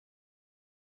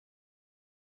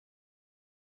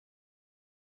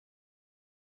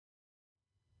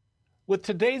With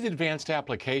today's advanced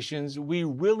applications, we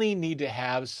really need to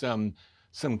have some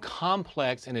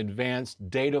complex and advanced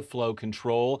data flow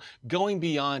control going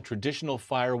beyond traditional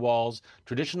firewalls,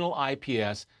 traditional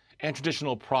IPS, and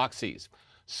traditional proxies.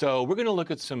 So we're going to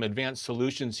look at some advanced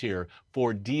solutions here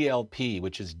for DLP,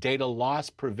 which is data loss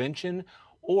prevention,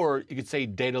 or you could say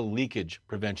data leakage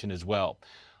prevention as well.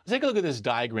 Let's take a look at this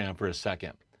diagram for a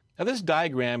second. Now, this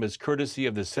diagram is courtesy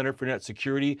of the Center for Net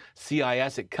Security,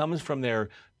 CIS. It comes from their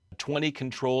 20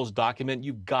 controls document.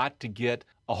 You've got to get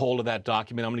a hold of that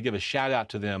document. I'm going to give a shout out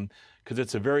to them because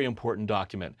it's a very important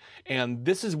document. And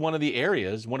this is one of the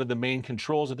areas, one of the main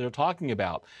controls that they're talking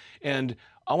about. And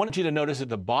I want you to notice at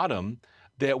the bottom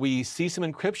that we see some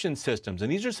encryption systems.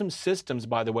 And these are some systems,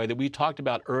 by the way, that we talked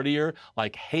about earlier,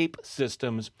 like HAPE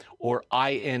systems or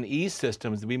INE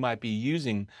systems that we might be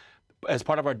using as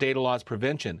part of our data loss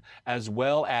prevention, as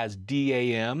well as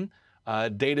DAM,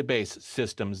 database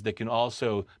systems that can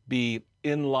also be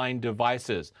inline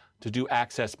devices to do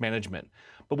access management.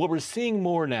 But what we're seeing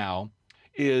more now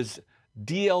is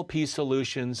DLP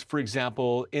solutions, for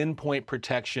example, endpoint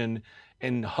protection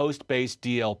and host-based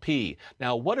DLP.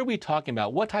 Now, what are we talking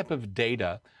about? What type of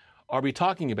data are we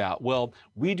talking about? Well,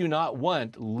 we do not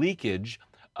want leakage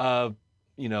of,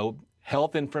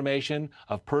 health information,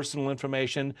 of personal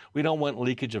information. We don't want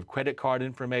leakage of credit card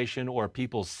information or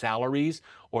people's salaries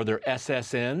or their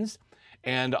SSNs.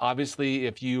 And obviously,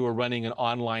 if you are running an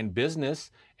online business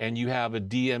and you have a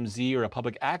DMZ or a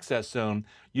public access zone,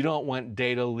 you don't want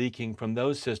data leaking from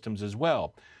those systems as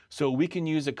well. So we can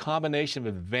use a combination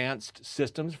of advanced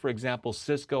systems. For example,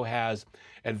 Cisco has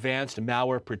advanced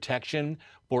malware protection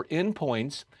for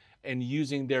endpoints, and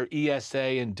using their ESA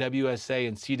and WSA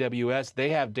and CWS, they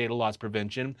have data loss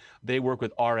prevention. They work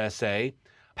with RSA.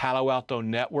 Palo Alto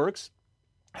Networks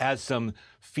has some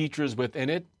features within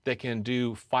it that can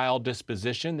do file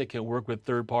disposition, that can work with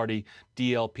third-party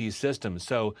DLP systems.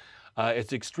 So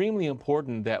it's extremely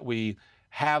important that we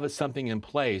have something in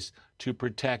place to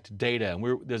protect data.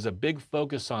 And there's a big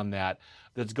focus on that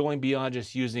that's going beyond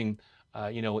just using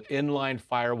inline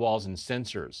firewalls and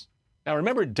sensors. Now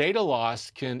remember, data loss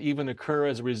can even occur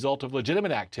as a result of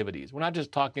legitimate activities. We're not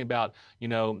just talking about,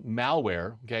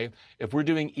 malware, okay? If we're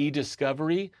doing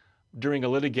e-discovery during a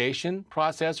litigation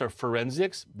process or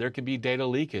forensics, there can be data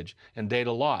leakage and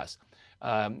data loss.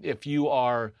 If you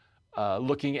are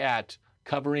looking at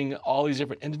covering all these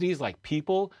different entities like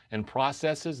people and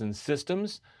processes and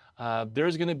systems,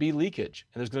 there's going to be leakage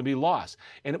and there's going to be loss.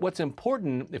 And what's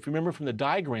important, if you remember from the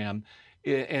diagram,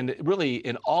 and really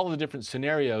in all of the different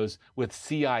scenarios with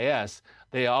CIS,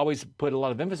 they always put a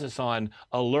lot of emphasis on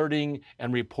alerting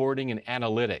and reporting and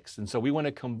analytics. And so we want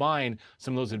to combine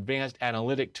some of those advanced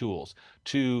analytic tools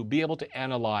to be able to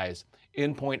analyze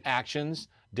endpoint actions,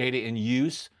 data in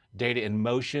use, data in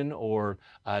motion, or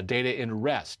data in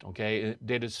rest, okay,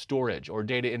 data storage or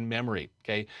data in memory,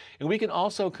 okay? And we can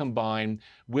also combine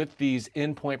with these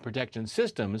endpoint protection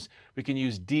systems, we can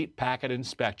use deep packet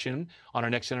inspection on our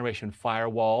next generation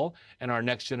firewall and our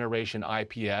next generation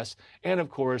IPS, and of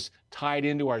course, tied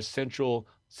into our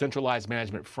centralized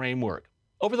management framework.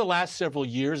 Over the last several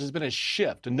years, there's been a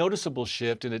shift, a noticeable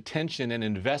shift in attention and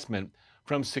investment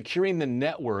from securing the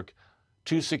network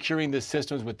to securing the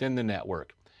systems within the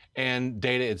network and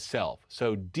data itself.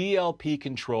 So DLP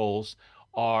controls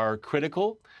are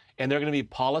critical, and they're going to be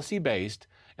policy-based,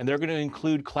 and they're going to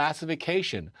include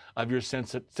classification of your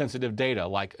sensitive data,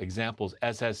 like examples,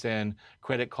 SSN,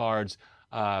 credit cards,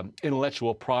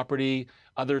 intellectual property,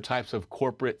 other types of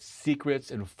corporate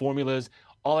secrets and formulas,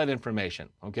 all that information,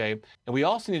 okay? And we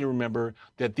also need to remember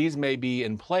that these may be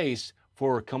in place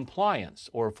for compliance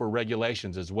or for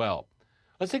regulations as well.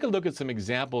 Let's take a look at some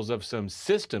examples of some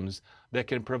systems that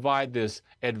can provide this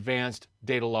advanced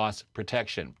data loss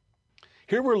protection.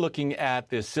 Here we're looking at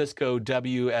the Cisco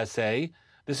WSA.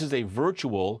 This is a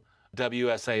virtual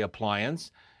WSA appliance.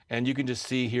 And you can just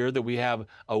see here that we have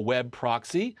a web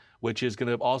proxy, which is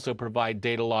going to also provide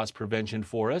data loss prevention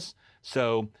for us.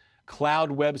 So cloud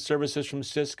web services from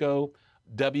Cisco,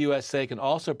 WSA can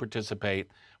also participate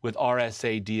with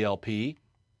RSA DLP.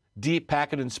 Deep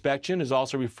packet inspection is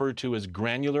also referred to as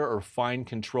granular or fine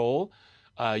control.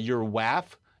 Your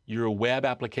WAF, your web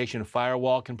application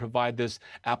firewall, can provide this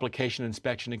application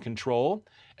inspection and control.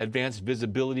 Advanced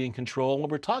visibility and control. What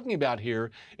we're talking about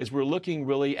here is we're looking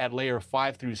really at layer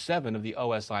 5 through 7 of the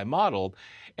OSI model,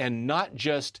 and not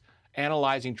just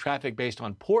analyzing traffic based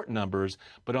on port numbers,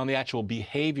 but on the actual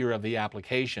behavior of the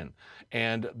application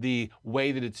and the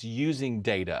way that it's using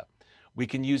data. We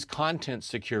can use content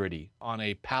security on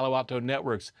a Palo Alto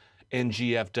Networks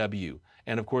NGFW,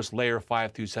 and of course layer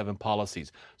 5 through 7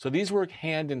 policies. So these work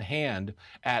hand in hand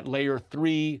at layer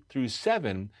 3 through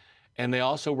 7, and they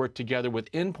also work together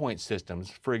with endpoint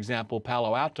systems. For example,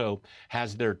 Palo Alto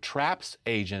has their Traps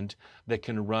agent that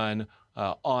can run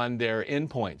on their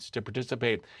endpoints to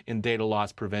participate in data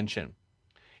loss prevention.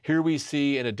 Here we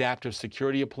see an adaptive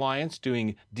security appliance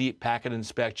doing deep packet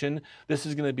inspection. This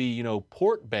is going to be,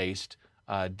 port-based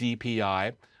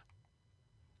DPI.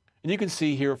 And you can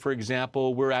see here, for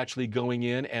example, we're actually going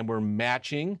in and we're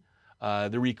matching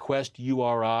the request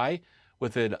URI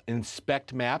with an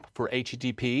inspect map for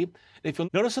HTTP. If you'll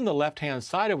notice on the left-hand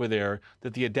side over there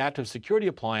that the adaptive security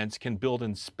appliance can build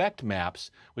inspect maps,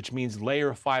 which means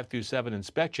layer 5 through 7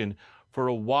 inspection for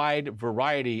a wide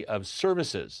variety of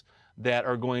services that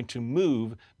are going to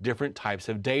move different types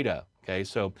of data. Okay,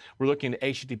 so we're looking at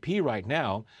HTTP right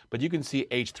now, but you can see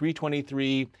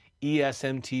H323,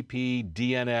 ESMTP,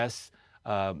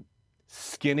 DNS,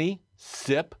 Skinny,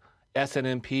 SIP,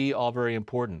 SNMP, all very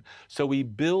important. So we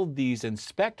build these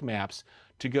inspect maps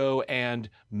to go and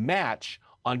match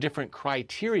on different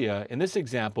criteria, in this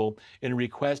example, in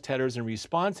request headers and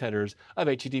response headers of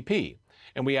HTTP.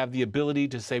 And we have the ability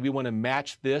to say we want to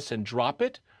match this and drop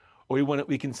it, or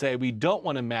we can say we don't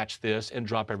want to match this and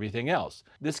drop everything else.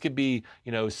 This could be,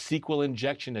 SQL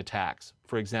injection attacks,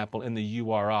 for example, in the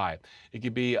URI. It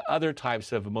could be other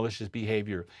types of malicious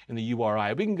behavior in the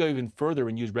URI. We can go even further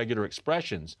and use regular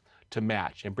expressions to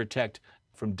match and protect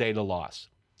from data loss.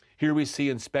 Here we see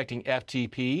inspecting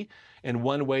FTP, and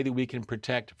one way that we can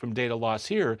protect from data loss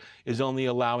here is only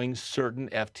allowing certain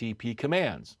FTP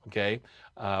commands, okay?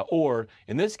 Or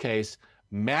in this case,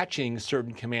 matching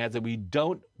certain commands that we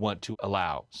don't want to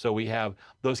allow. So we have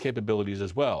those capabilities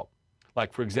as well.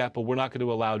 Like, for example, we're not going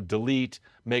to allow delete,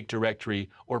 make directory,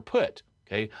 or put,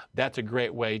 okay? That's a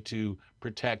great way to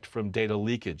protect from data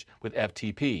leakage with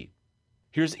FTP.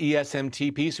 Here's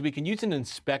ESMTP, so we can use an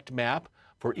inspect map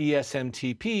for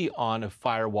ESMTP on a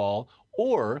firewall,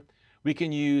 or we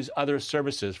can use other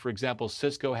services. For example,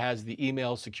 Cisco has the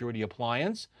email security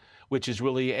appliance, which is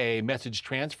really a message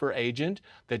transfer agent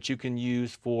that you can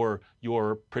use for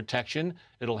your protection.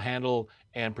 It'll handle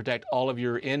and protect all of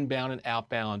your inbound and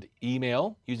outbound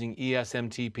email using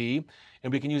ESMTP,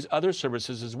 and we can use other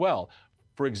services as well.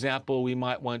 For example, we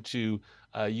might want to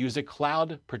use a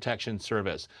cloud protection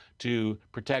service to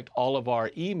protect all of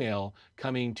our email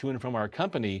coming to and from our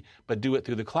company, but do it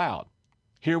through the cloud.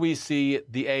 Here we see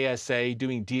the ASA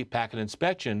doing deep packet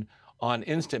inspection on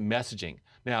instant messaging.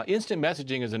 Now, instant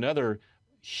messaging is another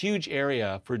huge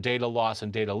area for data loss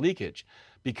and data leakage,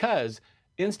 because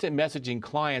instant messaging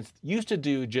clients used to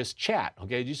do just chat,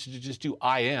 okay? Used to just do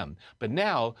IM, but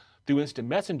now through Instant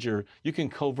Messenger, you can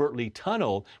covertly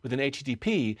tunnel with an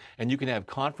HTTP, and you can have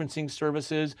conferencing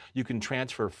services, you can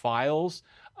transfer files,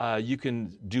 you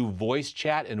can do voice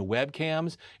chat and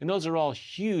webcams, and those are all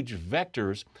huge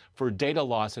vectors for data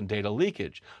loss and data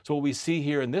leakage. So what we see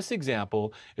here in this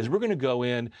example is we're going to go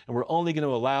in and we're only going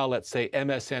to allow, let's say,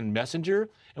 MSN Messenger,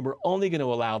 and we're only going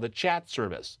to allow the chat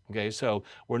service, okay? So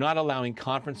we're not allowing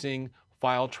conferencing,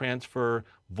 file transfer,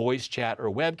 voice chat,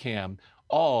 or webcam,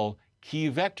 all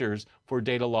key vectors for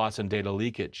data loss and data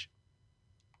leakage.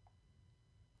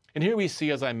 And here we see,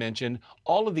 as I mentioned,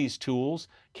 all of these tools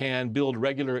can build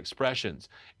regular expressions,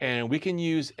 and we can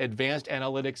use advanced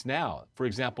analytics now. For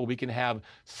example, we can have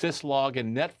syslog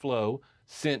and netflow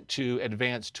sent to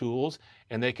advanced tools,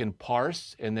 and they can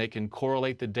parse and they can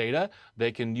correlate the data.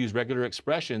 They can use regular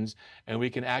expressions, and we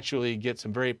can actually get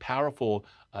some very powerful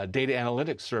data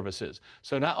analytics services.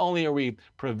 So not only are we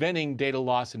preventing data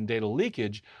loss and data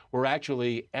leakage, we're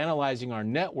actually analyzing our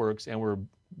networks, and we're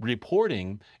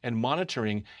reporting and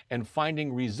monitoring and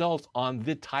finding results on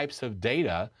the types of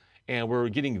data, and we're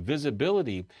getting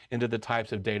visibility into the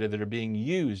types of data that are being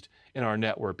used in our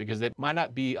network, because they might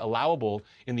not be allowable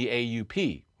in the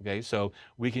AUP, okay? So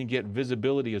we can get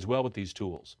visibility as well with these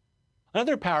tools.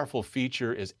 Another powerful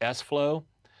feature is S-Flow.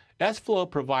 S-Flow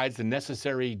provides the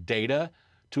necessary data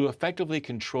to effectively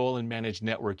control and manage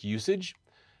network usage.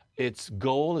 Its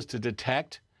goal is to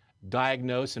detect,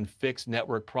 diagnose, and fix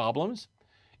network problems.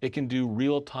 It can do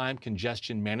real-time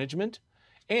congestion management,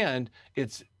 and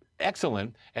it's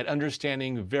excellent at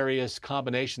understanding various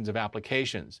combinations of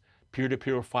applications,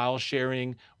 peer-to-peer file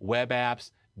sharing, web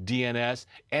apps, DNS,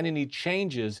 and any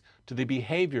changes to the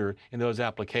behavior in those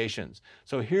applications.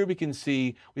 So here we can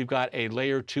see we've got a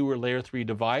layer 2 or layer 3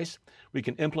 device. We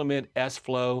can implement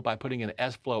S-Flow by putting an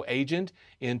S-Flow agent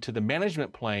into the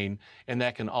management plane, and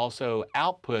that can also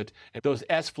output. Those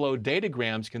S-Flow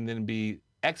datagrams can then be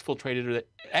exfiltrated or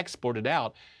exported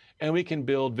out, and we can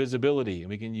build visibility, and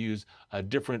we can use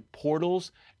different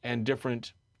portals and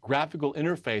different graphical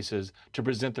interfaces to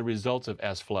present the results of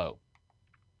S-Flow.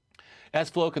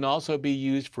 S-Flow can also be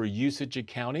used for usage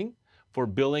accounting, for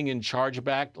billing and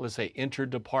chargeback, let's say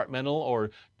interdepartmental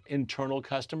or internal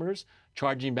customers,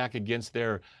 charging back against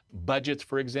their budgets,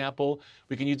 for example.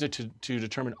 We can use it to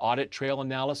determine audit trail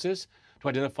analysis, to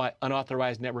identify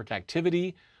unauthorized network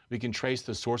activity. We can trace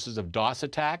the sources of DOS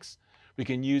attacks. We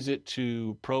can use it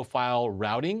to profile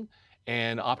routing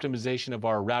and optimization of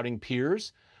our routing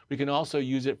peers. We can also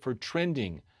use it for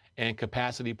trending and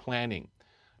capacity planning.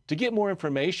 To get more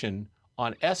information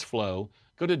on S-Flow,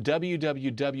 go to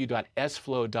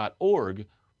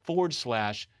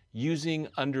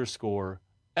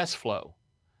www.sflow.org/using_S-Flow.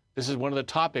 This is one of the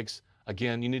topics,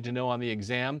 again, you need to know on the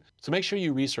exam, so make sure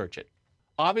you research it.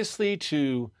 Obviously,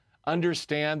 to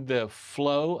understand the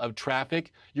flow of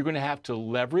traffic, you're going to have to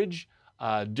leverage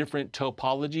different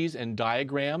topologies and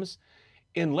diagrams.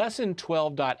 In lesson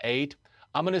 12.8,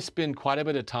 I'm going to spend quite a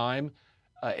bit of time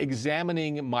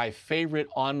examining my favorite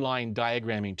online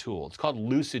diagramming tool. It's called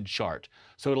Lucidchart.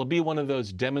 So it'll be one of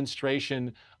those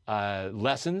demonstration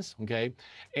lessons, okay?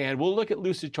 And we'll look at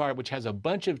Lucidchart, which has a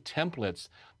bunch of templates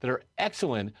that are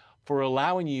excellent for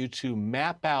allowing you to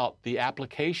map out the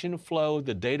application flow,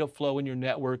 the data flow in your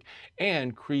network,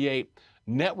 and create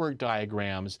network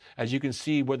diagrams, as you can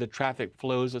see where the traffic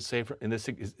flows. Let's say in this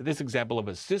example of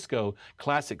a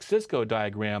classic Cisco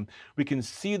diagram, we can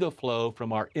see the flow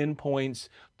from our endpoints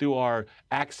through our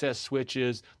access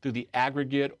switches, through the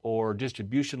aggregate or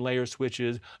distribution layer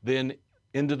switches, then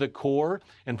into the core,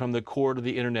 and from the core to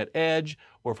the internet edge,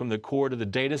 or from the core to the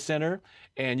data center.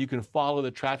 And you can follow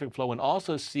the traffic flow and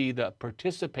also see the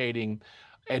participating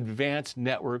advanced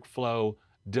network flow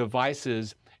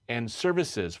devices and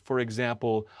services, for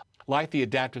example, like the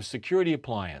adaptive security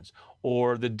appliance,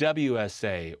 or the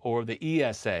WSA, or the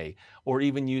ESA, or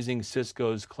even using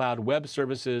Cisco's cloud web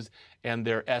services and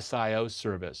their SIO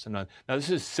service. And now this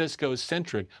is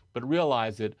Cisco-centric, but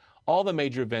realize that all the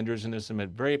major vendors, and there's some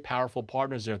very powerful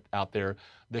partners out there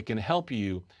that can help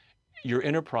you, your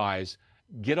enterprise,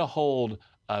 get a hold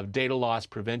of data loss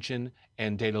prevention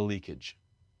and data leakage.